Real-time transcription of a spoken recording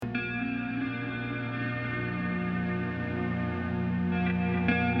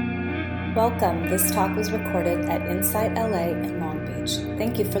Welcome. This talk was recorded at Insight LA in Long Beach.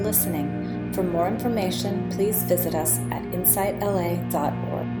 Thank you for listening. For more information, please visit us at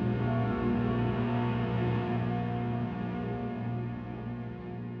insightla.org.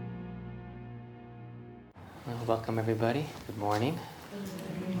 Well, welcome everybody. Good morning.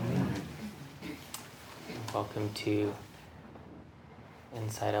 Welcome to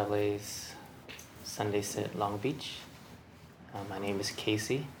Insight LA's Sunday Sit Long Beach. My name is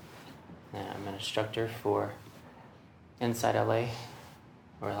Casey. I'm an instructor for Insight LA,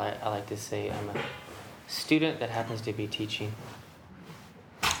 or I like to say I'm a student that happens to be teaching.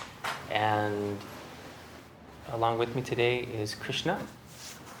 And along with me today is Krishna,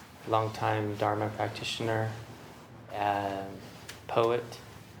 longtime Dharma practitioner, poet,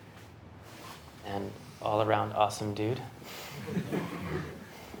 and all-around awesome dude.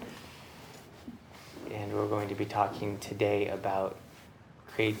 And we're going to be talking today about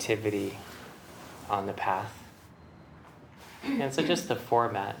creativity on the path. And so just the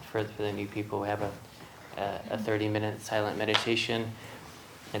format for the new people, we have a 30-minute silent meditation,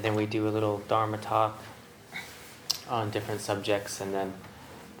 and then we do a little Dharma talk on different subjects, and then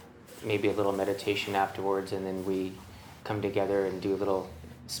maybe a little meditation afterwards, and then we come together and do a little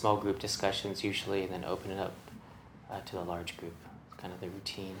small group discussions usually, and then open it up to the large group. It's kind of the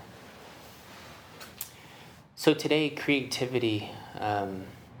routine. So today, creativity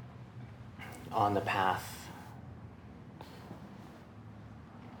on the path.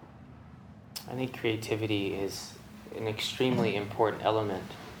 I think creativity is an extremely important element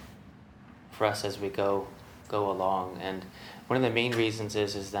for us as we go along. And one of the main reasons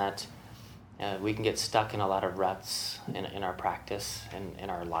is that we can get stuck in a lot of ruts in our practice and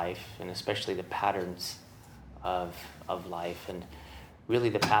in our life, and especially the patterns of life. And really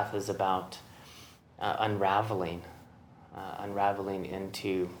the path is about unraveling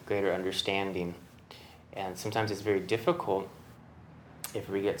into greater understanding. And sometimes it's very difficult if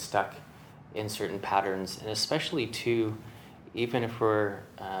we get stuck in certain patterns, and especially too, even if we're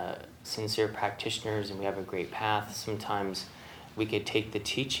sincere practitioners and we have a great path, sometimes we could take the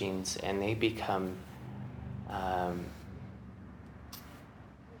teachings and they become,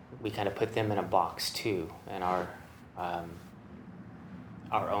 we kind of put them in a box too, and our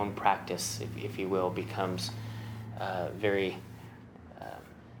own practice, if you will, becomes very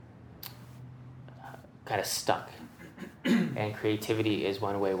kind of stuck. And creativity is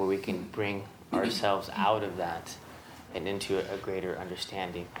one way where we can bring ourselves out of that and into a greater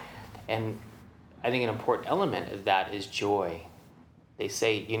understanding. And I think an important element of that is joy. They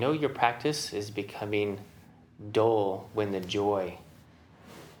say, your practice is becoming dull when the joy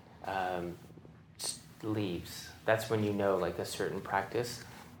leaves. That's when you know, like a certain practice,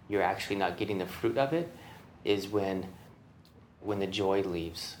 you're actually not getting the fruit of it, is when the joy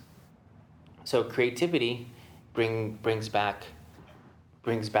leaves. So creativity brings back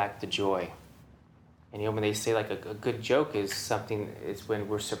the joy. And when they say like a good joke is when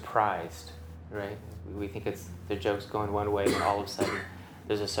we're surprised, right? We think the joke's going one way, and all of a sudden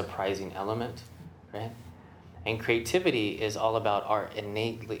there's a surprising element, right? And creativity is all about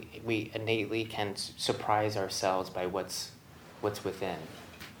we innately can surprise ourselves by what's within,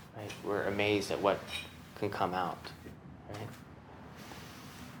 right? We're amazed at what can come out, right?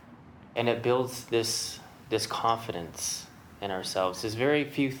 And it builds this confidence in ourselves. There's very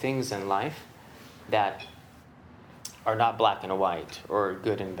few things in life that are not black and white or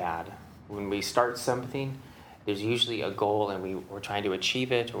good and bad. When we start something, there's usually a goal, and we're trying to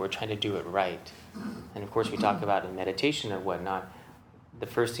achieve it, or we're trying to do it right. And of course, we talk about in meditation and whatnot, the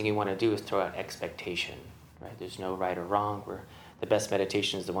first thing you want to do is throw out expectation, right? There's no right or wrong. The best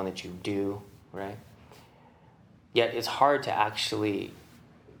meditation is the one that you do, right? Yet it's hard to actually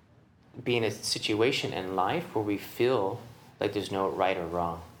be in a situation in life where we feel like there's no right or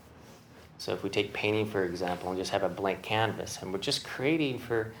wrong. So if we take painting, for example, and just have a blank canvas, and we're just creating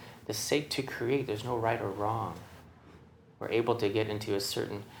for the sake to create, there's no right or wrong. We're able to get into a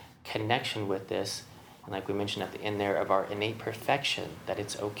certain connection with this, and like we mentioned at the end there, of our innate perfection, that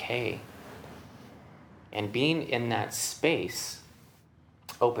it's okay. And being in that space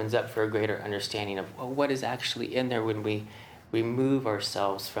opens up for a greater understanding of what is actually in there when we remove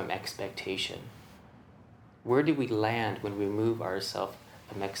ourselves from expectation. Where do we land when we remove ourselves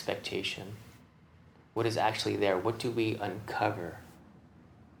from expectation? What is actually there? What do we uncover?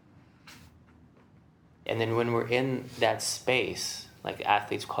 And then when we're in that space, like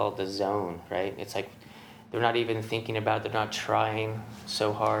athletes call it the zone, right? It's like they're not even thinking about it, they're not trying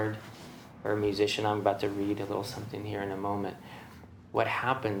so hard. Or a musician, I'm about to read a little something here in a moment. What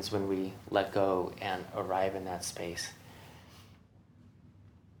happens when we let go and arrive in that space?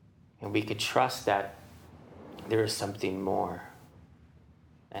 And we could trust that there is something more,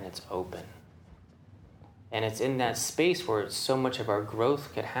 and it's open. And it's in that space where so much of our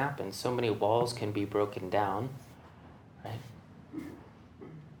growth could happen. So many walls can be broken down, right?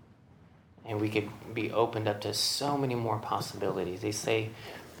 And we could be opened up to so many more possibilities. They say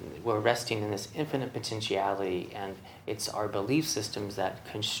we're resting in this infinite potentiality, and it's our belief systems that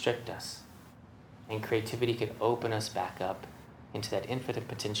constrict us. And creativity could open us back up into that infinite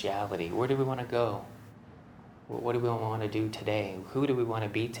potentiality. Where do we want to go? What do we want to do today? Who do we want to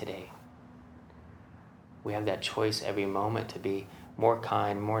be today? We have that choice every moment to be more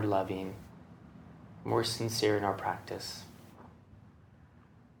kind, more loving, more sincere in our practice.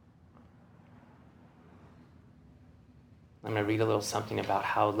 I'm going to read a little something about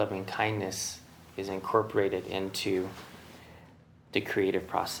how loving kindness is incorporated into the creative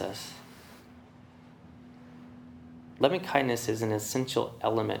process. Loving kindness is an essential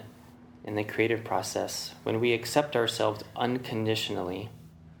element in the creative process. When we accept ourselves unconditionally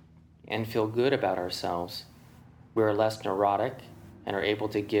and feel good about ourselves, we are less neurotic and are able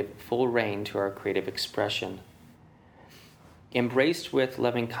to give full rein to our creative expression. Embraced with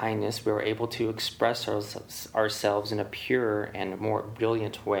loving kindness, we are able to express ourselves in a purer and more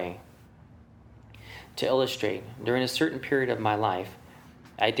brilliant way. To illustrate, during a certain period of my life,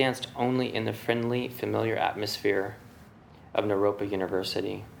 I danced only in the friendly, familiar atmosphere of Naropa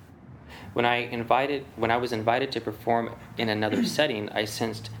University. When I was invited to perform in another setting, I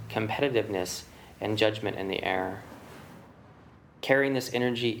sensed competitiveness and judgment in the air. Carrying this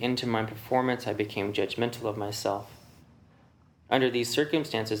energy into my performance, I became judgmental of myself. Under these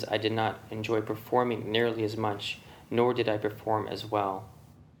circumstances, I did not enjoy performing nearly as much, nor did I perform as well.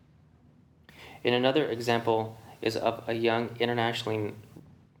 In another example is of a young, internationally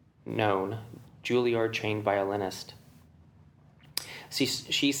known Juilliard-trained violinist.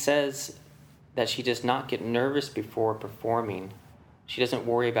 She says that she does not get nervous before performing. She doesn't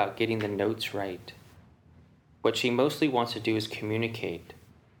worry about getting the notes right. What she mostly wants to do is communicate.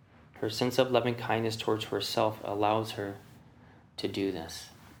 Her sense of loving kindness towards herself allows her to do this.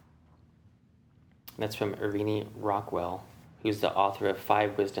 That's from Irene Rockwell, who's the author of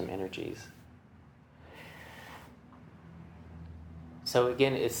 5 Wisdom Energies. So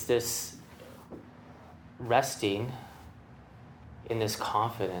again, it's this resting in this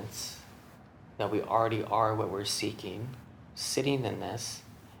confidence that we already are what we're seeking, sitting in this,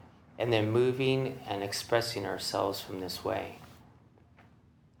 and then moving and expressing ourselves from this way.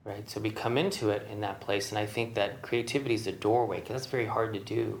 Right? So we come into it in that place, and I think that creativity is the doorway, because that's very hard to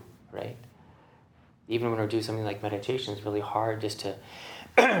do, right? Even when we're doing something like meditation, it's really hard just to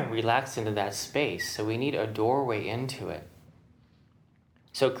relax into that space. So we need a doorway into it.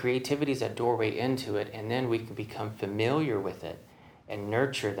 So creativity is that doorway into it, and then we can become familiar with it and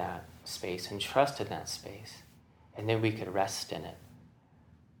nurture that space and trust in that space. And then we could rest in it.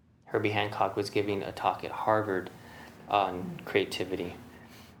 Herbie Hancock was giving a talk at Harvard on creativity.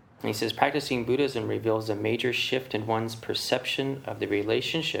 And he says, practicing Buddhism reveals a major shift in one's perception of the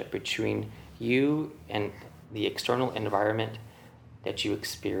relationship between you and the external environment that you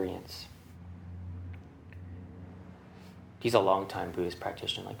experience. He's a long-time Buddhist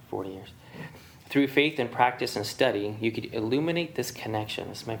practitioner, like 40 years. Through faith and practice and study, you could illuminate this connection.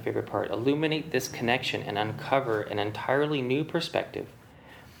 This is my favorite part. Illuminate this connection and uncover an entirely new perspective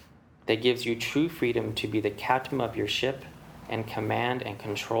that gives you true freedom to be the captain of your ship and command and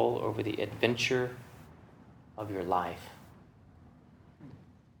control over the adventure of your life.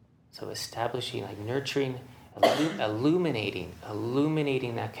 So establishing, like nurturing, illuminating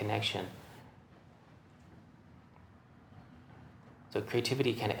that connection. So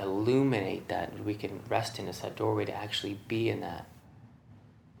creativity can illuminate that. We can rest in this, that doorway to actually be in that.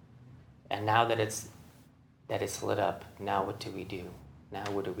 And now that it's lit up, now what do we do? Now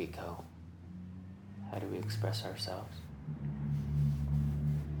where do we go? How do we express ourselves?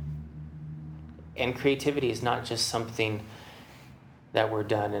 And creativity is not just something that we're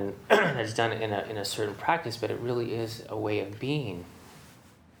done and that's done in a certain practice, but it really is a way of being.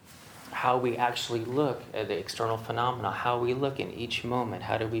 How we actually look at the external phenomena, how we look in each moment,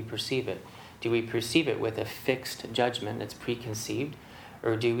 how do we perceive it? Do we perceive it with a fixed judgment that's preconceived,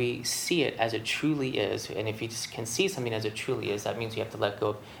 or do we see it as it truly is? And if you can see something as it truly is, that means you have to let go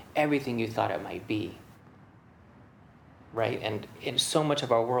of everything you thought it might be. Right? And so much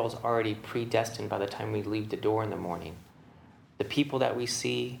of our world is already predestined by the time we leave the door in the morning. The people that we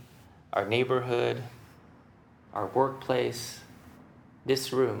see, our neighborhood, our workplace,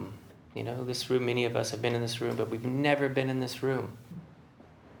 this room. This room, many of us have been in this room, but we've never been in this room.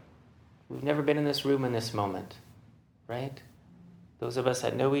 We've never been in this room in this moment, right? Those of us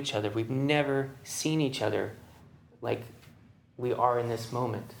that know each other, we've never seen each other like we are in this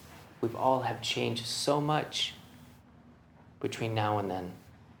moment. We've all have changed so much between now and then.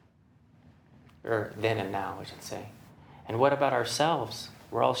 Or then and now, I should say. And what about ourselves?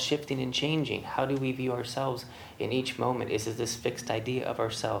 We're all shifting and changing. How do we view ourselves in each moment? Is it this fixed idea of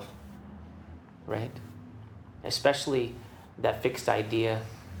ourselves? Right? Especially that fixed idea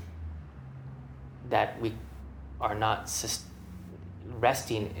that we are not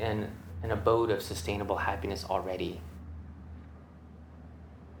resting in an abode of sustainable happiness already.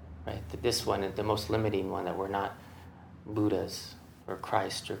 Right? That this one is the most limiting one, that we're not Buddhas or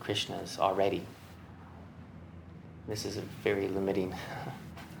Christ or Krishnas already. This is a very limiting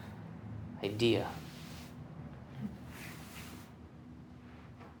idea.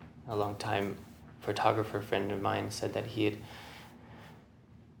 A long-time photographer friend of mine said that he had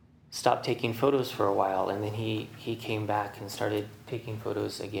stopped taking photos for a while, and then he came back and started taking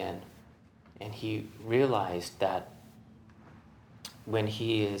photos again. And he realized that when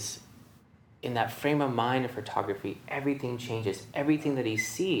he is in that frame of mind of photography, everything changes. Everything that he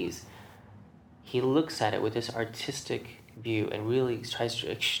sees, he looks at it with this artistic view and really tries to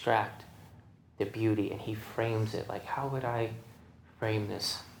extract the beauty, and he frames it like, how would I frame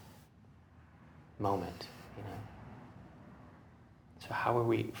this moment, you know? So how are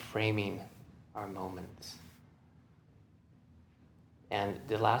we framing our moments? And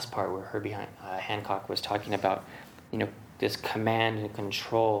the last part where Herbie Hancock was talking about, you know, this command and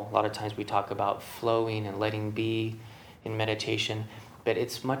control. A lot of times we talk about flowing and letting be in meditation, but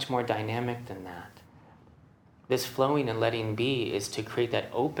it's much more dynamic than that. This flowing and letting be is to create that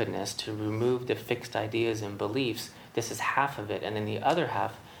openness, to remove the fixed ideas and beliefs. This is half of it. And then the other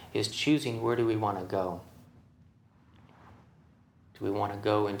half is choosing, where do we want to go? Do we want to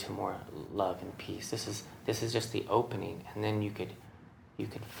go into more love and peace? This is just the opening, and then you could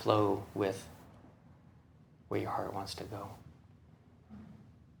flow with where your heart wants to go.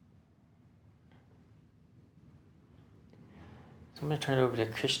 So I'm going to turn it over to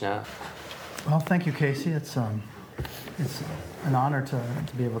Krishna. Well, thank you, Casey. It's an honor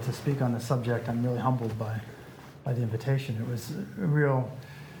to be able to speak on this subject. I'm really humbled by the invitation. It was a real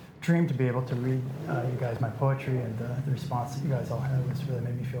dream to be able to read you guys my poetry, and the response that you guys all had was really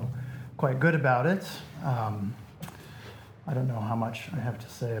made me feel quite good about it. I don't know how much I have to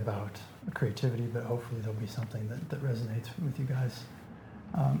say about creativity, but hopefully there'll be something that resonates with you guys.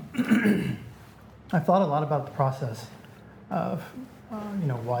 I've thought a lot about the process of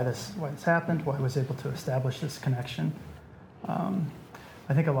why this happened, why I was able to establish this connection.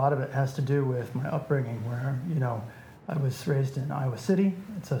 I think a lot of it has to do with my upbringing, where I was raised in Iowa City.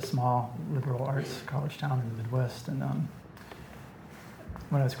 It's a small liberal arts college town in the Midwest, and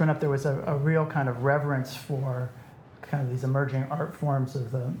when I was growing up, there was a real kind of reverence for kind of these emerging art forms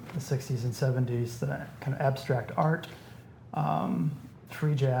of the 60s and 70s, the kind of abstract art,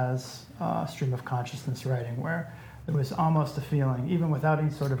 free jazz, stream of consciousness writing, where there was almost a feeling, even without any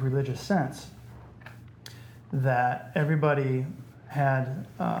sort of religious sense, that everybody had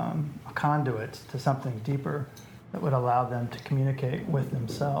a conduit to something deeper that would allow them to communicate with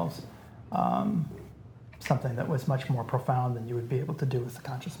themselves, something that was much more profound than you would be able to do with the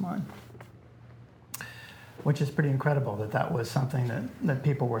conscious mind. Which is pretty incredible that was something that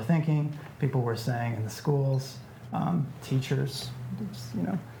people were thinking, people were saying in the schools, teachers,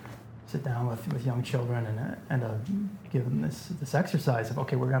 sit down with young children and give them this exercise of,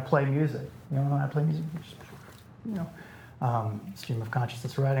 okay, we're going to play music. You don't know how to play music? Stream of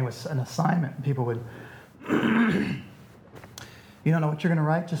consciousness writing was an assignment. People would, you don't know what you're going to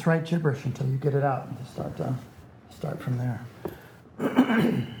write? Just write gibberish until you get it out, and just start from there.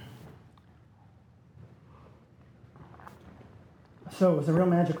 So it was a real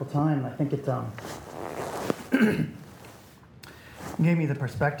magical time. I think it gave me the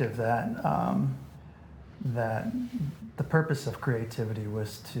perspective that the purpose of creativity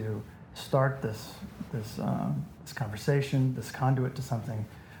was to start this conversation, this conduit to something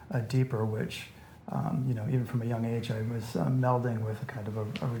deeper, which even from a young age I was melding with a kind of a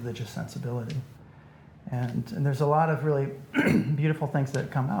religious sensibility, and there's a lot of really beautiful things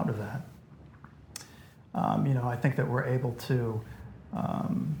that come out of that. I think that we're able to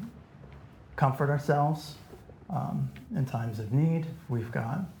comfort ourselves in times of need. We've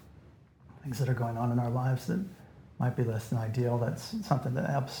got things that are going on in our lives that might be less than ideal. That's something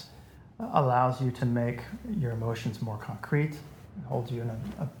that allows you to make your emotions more concrete and hold you in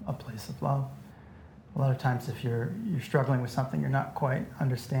a place of love. A lot of times if you're struggling with something, you're not quite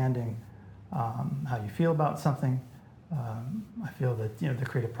understanding how you feel about something. I feel that the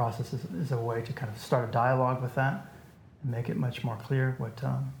creative process is a way to kind of start a dialogue with that and make it much more clear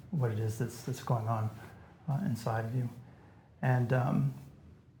what it is that's going on inside of you. And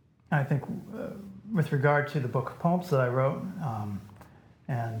I think with regard to the book of poems that I wrote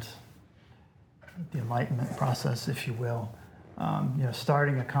and the enlightenment process, if you will,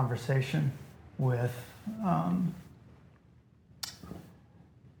 starting a conversation with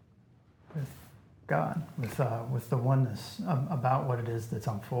God, with the oneness about what it is that's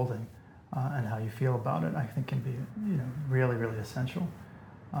unfolding and how you feel about it, I think can be really, really essential.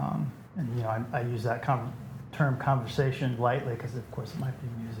 And I use that term conversation lightly because of course it might be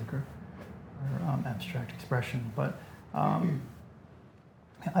music or abstract expression, but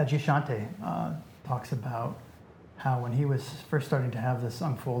Ajahn Chante talks about how when he was first starting to have this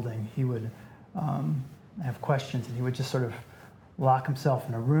unfolding, he would have questions and he would just sort of lock himself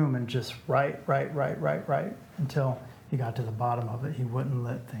in a room and just write until he got to the bottom of it. He wouldn't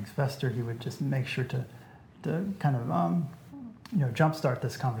let things fester. He would just make sure to kind of jumpstart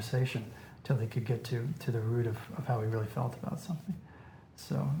this conversation till he could get to the root of how he really felt about something.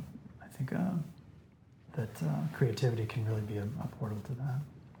 So I think that creativity can really be a portal to that.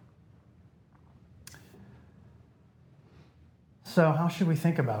 So how should we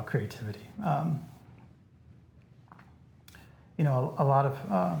think about creativity?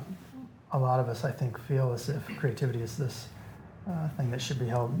 A lot of us, I think, feel as if creativity is this thing that should be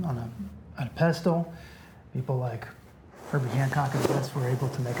held on a pedestal. People like Herbie Hancock and this were able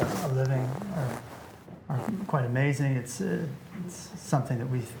to make a living are quite amazing. It's something that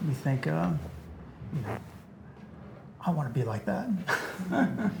we think, I want to be like that.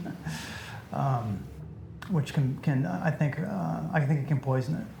 Which can I think it can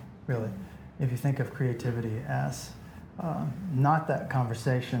poison it, really. If you think of creativity as not that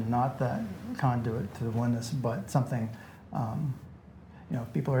conversation, not that conduit to the oneness, but something,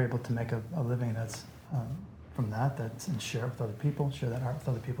 if people are able to make a living that's from that's and share it with other people, share that art with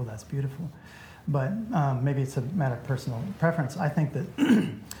other people, that's beautiful. But maybe it's a matter of personal preference. I think that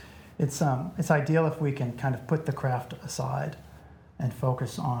it's ideal if we can kind of put the craft aside and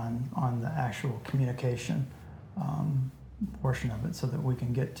focus on the actual communication portion of it, so that we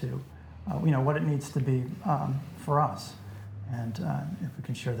can get to what it needs to be for us, and if we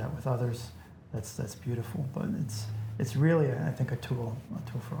can share that with others, that's beautiful. But it's really, I think, a tool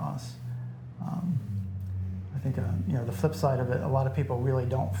for us. I think the flip side of it, a lot of people really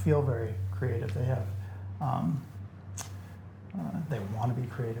don't feel very creative. They have they want to be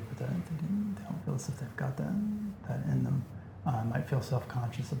creative, but they don't feel as if they've got that in them. Might feel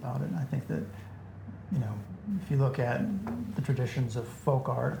self-conscious about it. And I think that if you look at the traditions of folk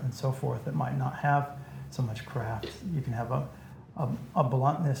art and so forth that might not have so much craft, you can have a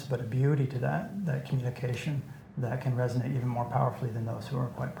bluntness but a beauty to that communication that can resonate even more powerfully than those who are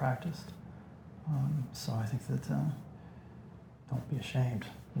quite practiced. So I think that don't be ashamed,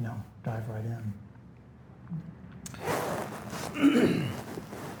 dive right in.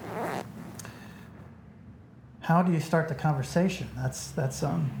 How do you start the conversation? That's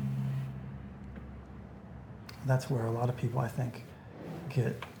where a lot of people, I think,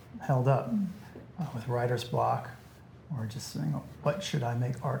 get held up with writer's block, or just saying, what should I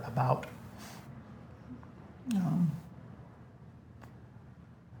make art about?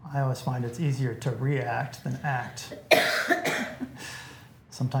 I always find it's easier to react than act.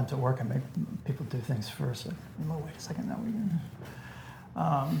 Sometimes at work I make people do things first. Like, wait a second, now we can.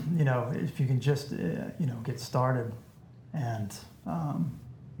 If you can just, get started and,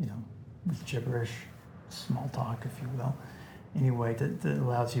 with gibberish, small talk, if you will, anyway, that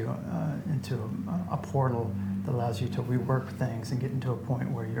allows you into a portal that allows you to rework things and get into a point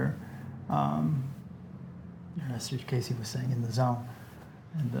where you're, as Casey was saying, in the zone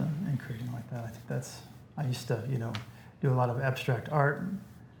and creating like that. I think I used to, do a lot of abstract art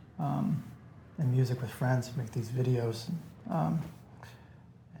and music with friends, make these videos and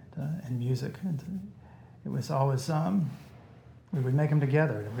music. And it was always, we would make them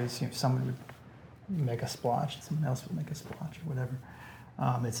together. Someone would make a splotch, someone else would make a splotch or whatever.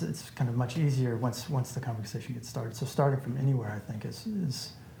 It's kind of much easier once the conversation gets started. So starting from anywhere, I think, is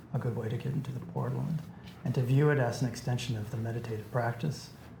a good way to get into the portal and to view it as an extension of the meditative practice,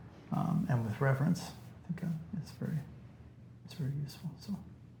 and with reverence. I think it's very useful.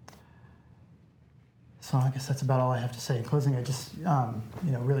 So I guess that's about all I have to say. In closing, I just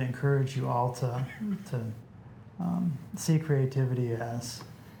really encourage you all to see creativity as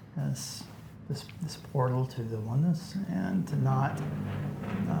this portal to the oneness, and to not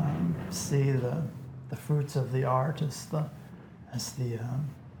see the fruits of the art as the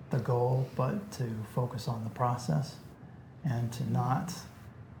goal, but to focus on the process, and to not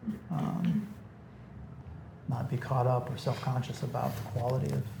not be caught up or self-conscious about the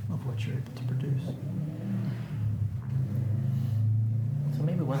quality of what you're able to produce. So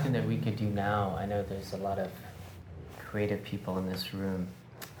maybe one thing that we could do now, I know there's a lot of creative people in this room.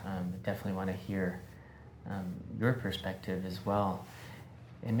 I definitely want to hear your perspective as well.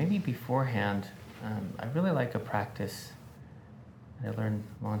 And maybe beforehand, I really like a practice I learned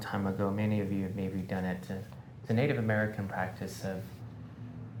a long time ago. Many of you have maybe done it. It's a Native American practice of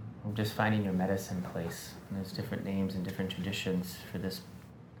just finding your medicine place. And there's different names and different traditions for this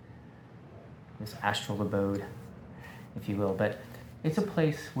astral abode, if you will. But it's a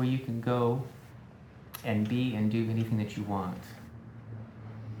place where you can go and be and do anything that you want.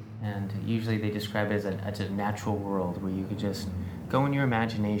 And usually they describe it as a natural world where you could just go in your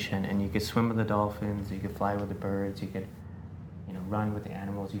imagination and you could swim with the dolphins, you could fly with the birds, you could run with the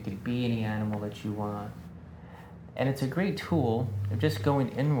animals, you could be any animal that you want. And it's a great tool of just going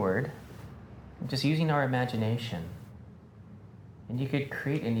inward, just using our imagination. And you could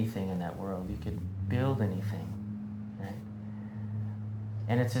create anything in that world, you could build anything, right?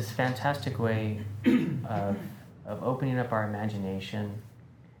 And it's this fantastic way of opening up our imagination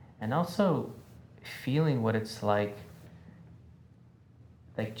and also feeling what it's like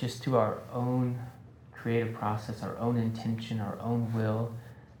just through our own creative process, our own intention, our own will,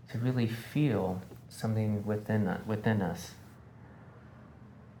 to really feel something within us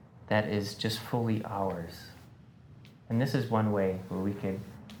that is just fully ours. And this is one way where we could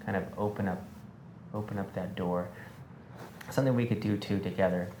kind of open up that door. Something we could do too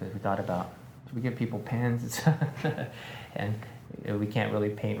together, because we thought about, should we give people pens? And we can't really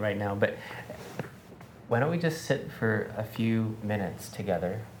paint right now, but why don't we just sit for a few minutes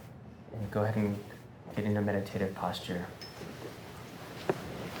together and go ahead and get in a meditative posture.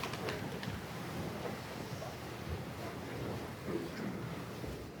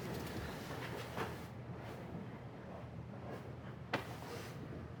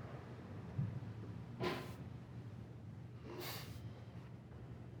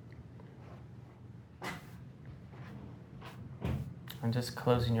 And just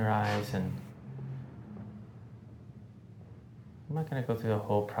closing your eyes, and I'm not going to go through the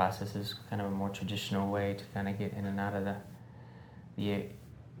whole process. It's kind of a more traditional way to kind of get in and out of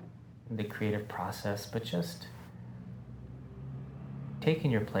the creative process, but just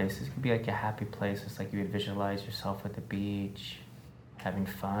taking your place. This could be like a happy place. It's like you would visualize yourself at the beach, having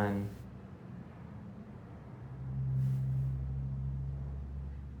fun.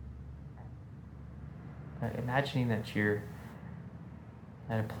 Imagining that you're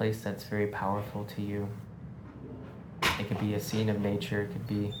at a place that's very powerful to you. It could be a scene of nature, it could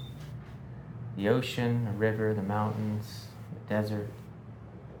be the ocean, a river, the mountains, the desert.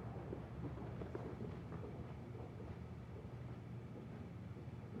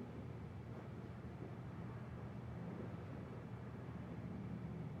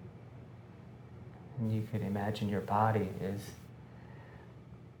 And you could imagine your body is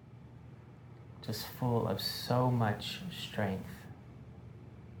just full of so much strength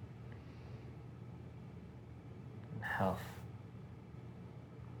and health,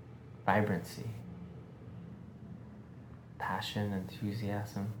 vibrancy, passion,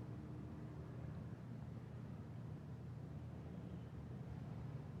 enthusiasm.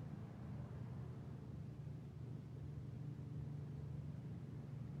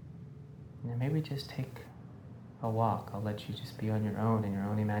 And maybe just take a walk. I'll let you just be on your own in your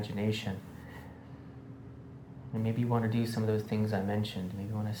own imagination. And maybe you want to do some of those things I mentioned. Maybe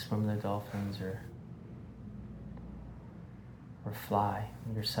you want to swim with the dolphins or fly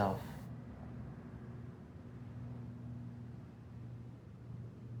yourself.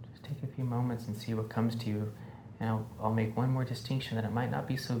 Just take a few moments and see what comes to you. And I'll make one more distinction, that it might not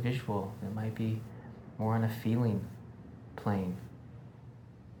be so visual. It might be more on a feeling plane.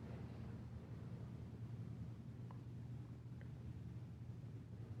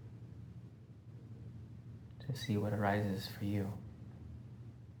 To see what arises for you.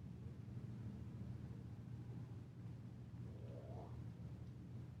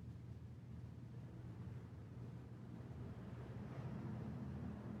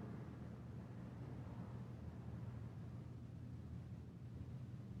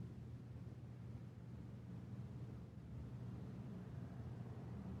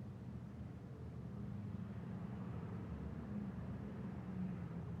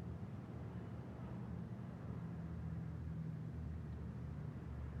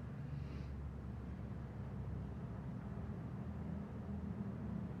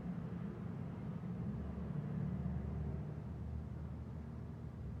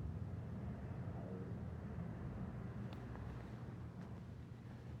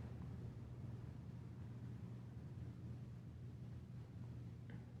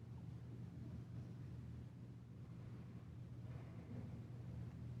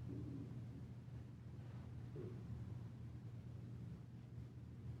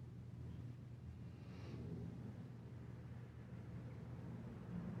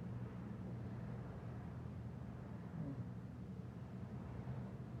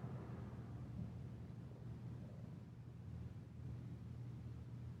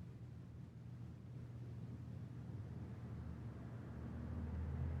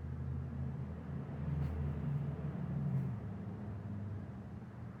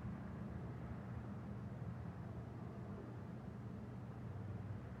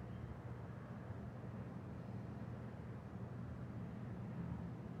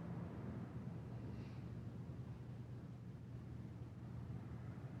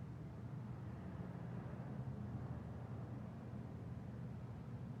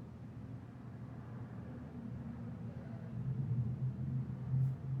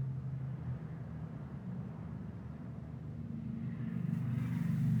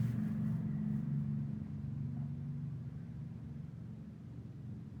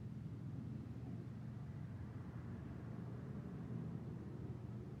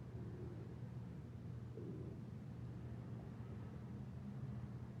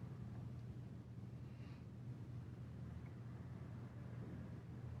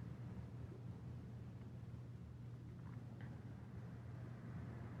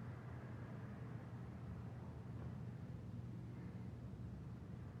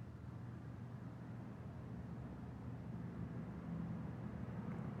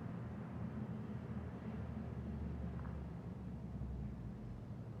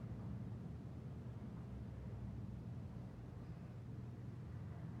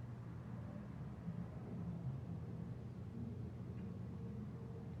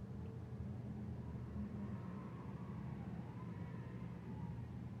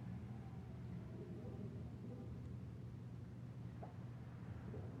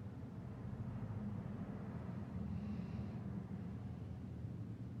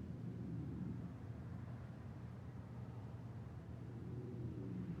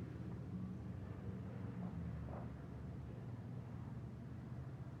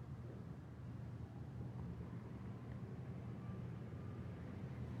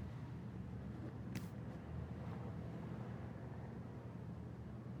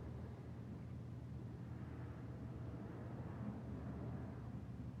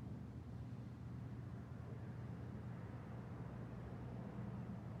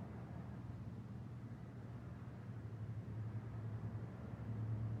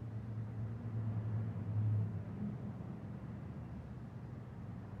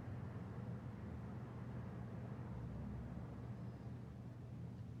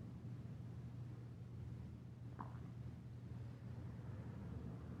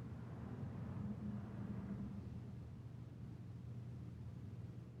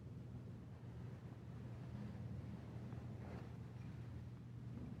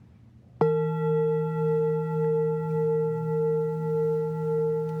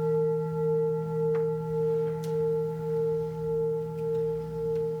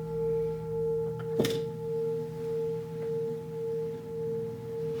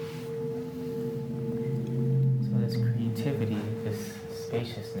 creativity, this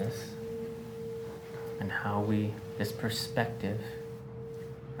spaciousness, and how this perspective,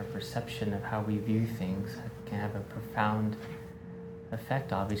 our perception of how we view things can have a profound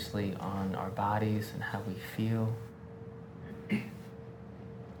effect, obviously, on our bodies and how we feel.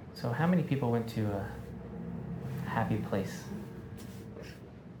 So how many people went to a happy place?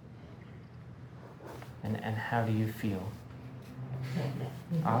 And how do you feel?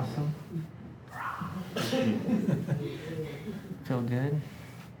 Awesome? Feel good?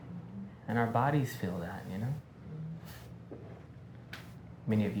 And our bodies feel that, you know?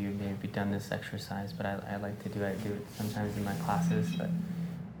 Many of you may have done this exercise, but I like to do it sometimes in my classes. But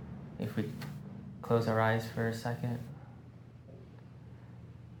if we close our eyes for a second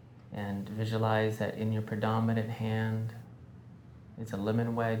and visualize that in your predominant hand is a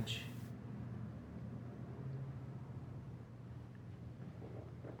lemon wedge.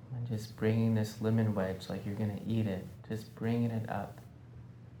 And just bringing this lemon wedge like you're going to eat it, just bringing it up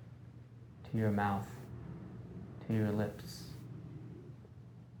to your mouth, to your lips.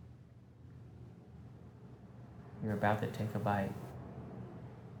 You're about to take a bite.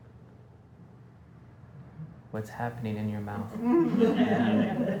 What's happening in your mouth?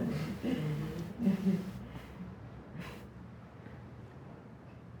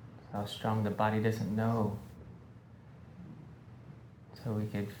 How strong the body doesn't know. So we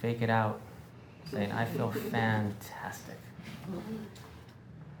could fake it out, saying, I feel fantastic.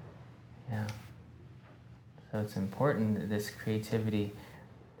 Yeah. So it's important, this creativity,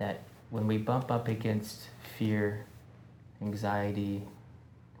 that when we bump up against fear, anxiety,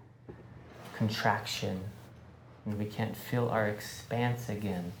 contraction, and we can't feel our expanse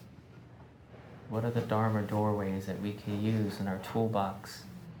again, what are the Dharma doorways that we could use in our toolbox?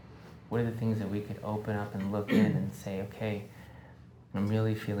 What are the things that we could open up and look in and say, okay, I'm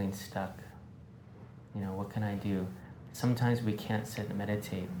really feeling stuck. You know, what can I do? Sometimes we can't sit and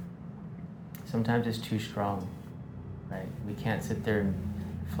meditate. Sometimes it's too strong, right? We can't sit there and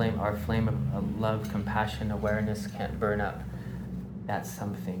our flame of love, compassion, awareness can't burn up. That's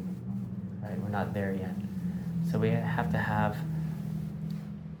something, right? We're not there yet. So we have to have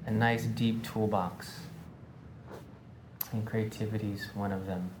a nice deep toolbox. And creativity is one of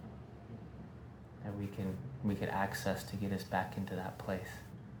them that we could access to get us back into that place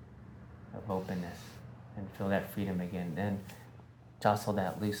of openness and feel that freedom again. Then jostle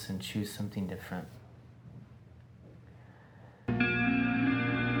that loose and choose something different.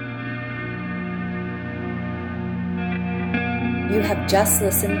 You have just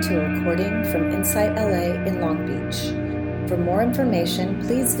listened to a recording from Insight LA in Long Beach. For more information,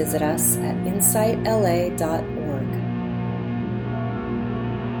 please visit us at insightla.org.